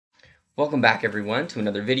Welcome back everyone to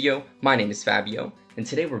another video. My name is Fabio, and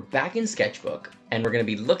today we're back in Sketchbook, and we're going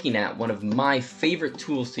to be looking at one of my favorite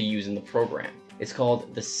tools to use in the program. It's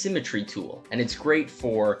called the Symmetry Tool, and it's great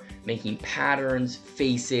for making patterns,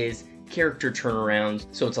 faces, character turnarounds,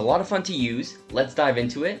 so it's a lot of fun to use. Let's dive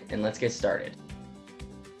into it, and let's get started.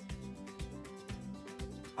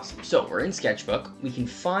 Awesome. So we're in Sketchbook. We can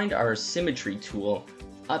find our Symmetry Tool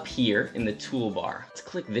up here in the toolbar. Let's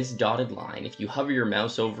click this dotted line. If you hover your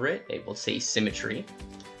mouse over it, it will say Symmetry.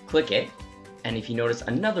 Click it, and if you notice,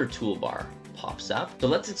 another toolbar pops up. So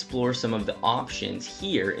let's explore some of the options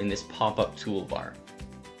here in this pop-up toolbar.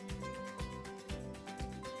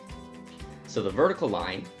 So the vertical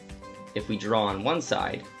line, if we draw on one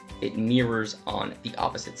side, it mirrors on the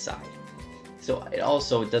opposite side. So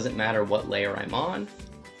it doesn't matter what layer I'm on,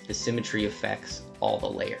 the symmetry affects all the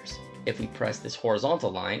layers. If we press this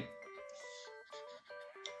horizontal line,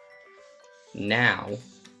 now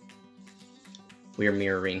we are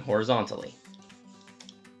mirroring horizontally.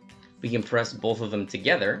 We can press both of them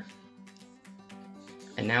together,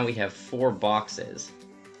 and now we have 4 boxes,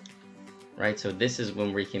 right? So this is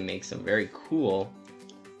when we can make some very cool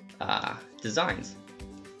designs.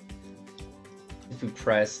 If we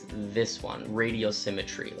press this one, radial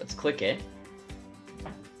symmetry, let's click it.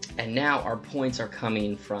 And now our points are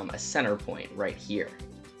coming from a center point right here.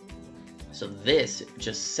 So this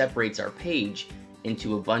just separates our page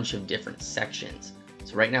into a bunch of different sections.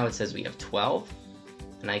 So right now it says we have 12,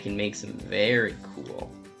 and I can make some very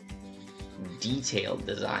cool detailed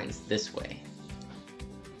designs this way.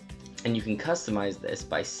 And you can customize this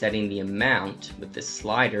by setting the amount with this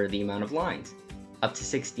slider, the amount of lines, up to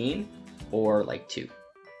 16 or like 2.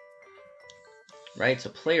 Right, so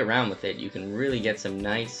play around with it. You can really get some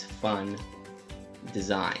nice, fun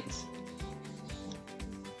designs.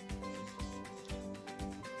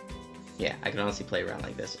 Yeah, I can honestly play around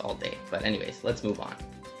like this all day. But anyways, let's move on.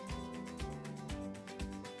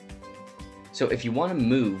 So if you want to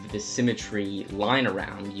move the symmetry line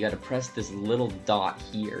around, you got to press this little dot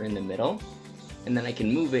here in the middle, and then I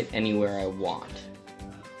can move it anywhere I want.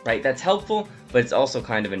 Right, that's helpful, but it's also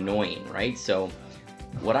kind of annoying, right? So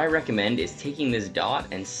what I recommend is taking this dot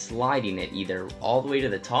and sliding it either all the way to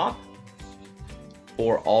the top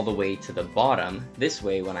or all the way to the bottom. This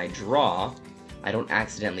way, when I draw, I don't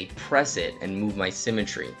accidentally press it and move my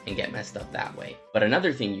symmetry and get messed up that way. But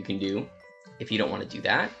another thing you can do, if you don't want to do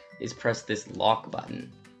that, is press this lock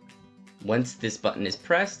button. Once this button is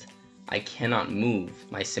pressed, I cannot move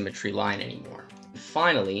my symmetry line anymore.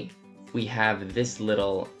 Finally, we have this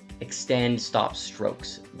little extend stop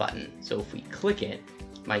strokes button. So if we click it,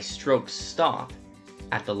 my strokes stop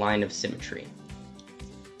at the line of symmetry.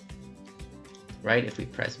 Right? If we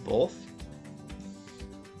press both,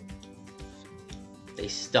 they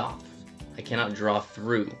stop. I cannot draw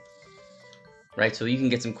through. Right? So you can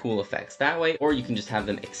get some cool effects that way, or you can just have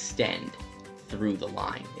them extend through the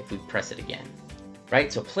line if we press it again.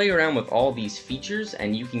 Right? So play around with all these features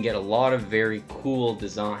and you can get a lot of very cool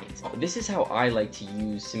designs. This is how I like to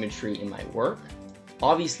use symmetry in my work.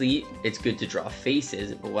 Obviously, it's good to draw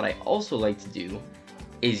faces, but what I also like to do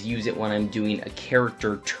is use it when I'm doing a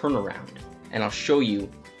character turnaround. And I'll show you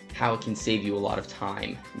how it can save you a lot of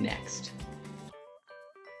time next.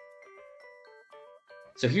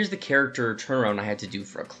 So here's the character turnaround I had to do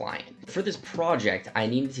for a client. For this project, I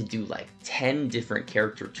needed to do like 10 different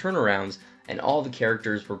character turnarounds, and all the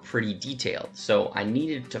characters were pretty detailed. So I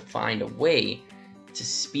needed to find a way to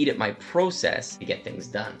speed up my process to get things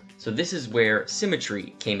done. So this is where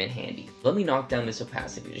symmetry came in handy. Let me knock down this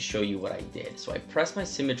opacity to show you what I did. So I pressed my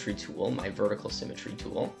symmetry tool, my vertical symmetry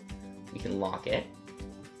tool. We can lock it.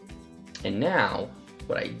 And now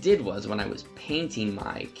what I did was, when I was painting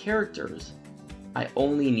my characters, I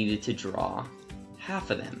only needed to draw half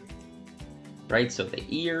of them. Right? So the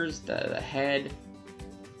ears, the head,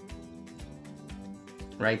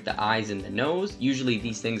 right? The eyes and the nose. Usually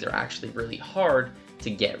these things are actually really hard to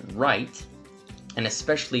get right, and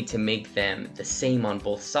especially to make them the same on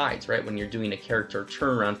both sides, right? When you're doing a character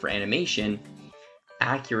turnaround for animation,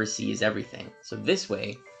 accuracy is everything. So this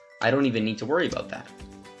way, I don't even need to worry about that.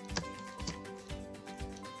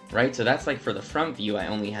 Right? So that's like for the front view, I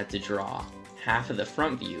only had to draw half of the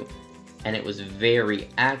front view, and it was very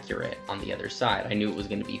accurate on the other side. I knew it was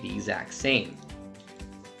going to be the exact same.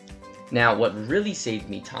 Now, what really saved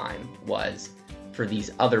me time was for these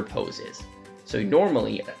other poses. So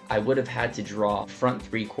normally, I would have had to draw front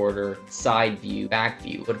 3/4, side view, back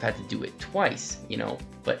view. Would have had to do it twice, you know.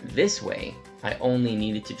 But this way, I only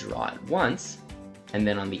needed to draw it once, and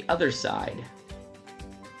then on the other side,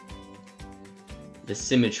 the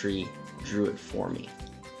symmetry drew it for me.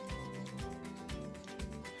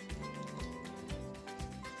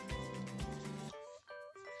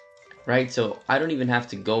 right? So I don't even have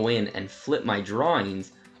to go in and flip my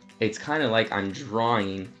drawings. It's kind of like I'm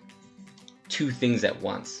drawing two things at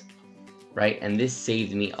once, right? And this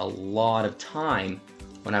saved me a lot of time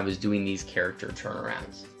when I was doing these character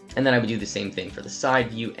turnarounds. And then I would do the same thing for the side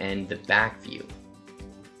view and the back view.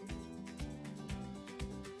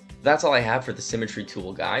 That's all I have for the Symmetry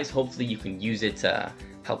tool, guys. Hopefully you can use it to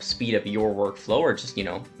help speed up your workflow or just, you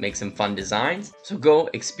know, make some fun designs. So go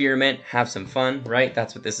experiment, have some fun, right?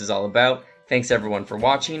 That's what this is all about. Thanks everyone for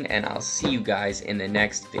watching, and I'll see you guys in the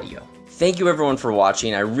next video. Thank you everyone for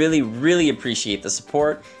watching. I really appreciate the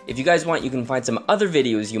support. If you guys want, you can find some other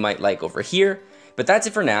videos you might like over here. But that's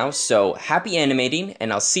it for now, so happy animating,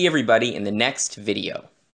 and I'll see everybody in the next video.